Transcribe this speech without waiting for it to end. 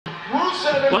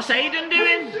What's Aiden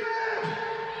doing?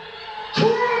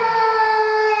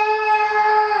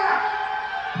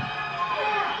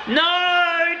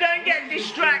 No, don't get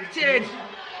distracted.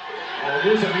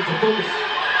 Rusev needs to focus.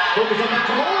 Focus on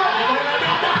Nakamura.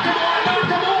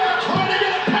 Nakamura trying to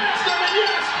get it past him, and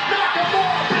yes,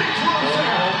 Nakamura beats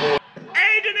Rusev.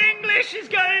 Aiden English is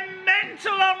going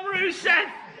mental on Rusev.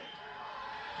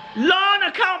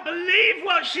 Lana can't believe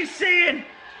what she's seeing.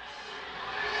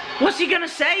 What's he gonna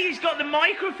say? He's got the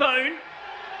microphone.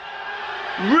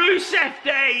 Rusev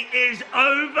Day is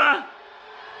over.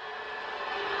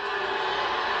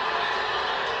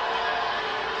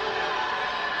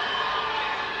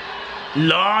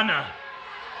 Lana.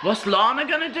 What's Lana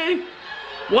gonna do?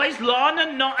 Why is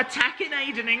Lana not attacking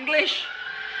Aiden English?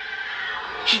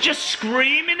 She's just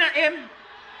screaming at him.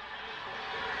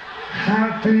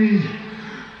 Happy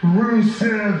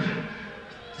Rusev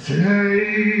Day.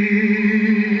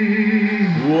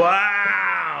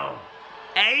 Wow.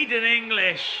 Aiden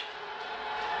English.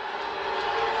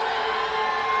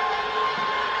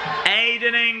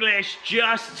 Aiden English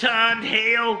just turned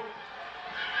heel.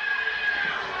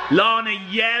 Lana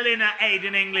yelling at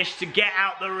Aiden English to get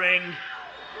out the ring.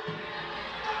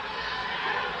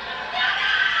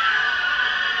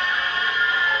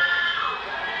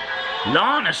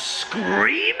 Lana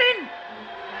screaming.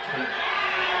 I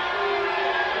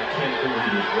can't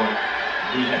believe what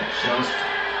we have just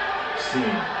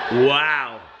seen.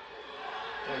 Wow.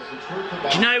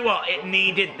 Do you know what? It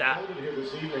needed that.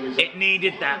 It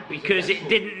needed that because it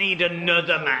didn't need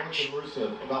another match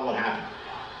About what happened.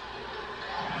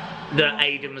 that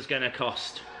Aiden was going to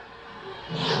cost.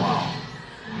 Wow.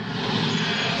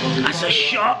 That's a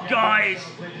shock, guys.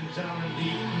 Ladies and gentlemen,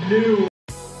 the new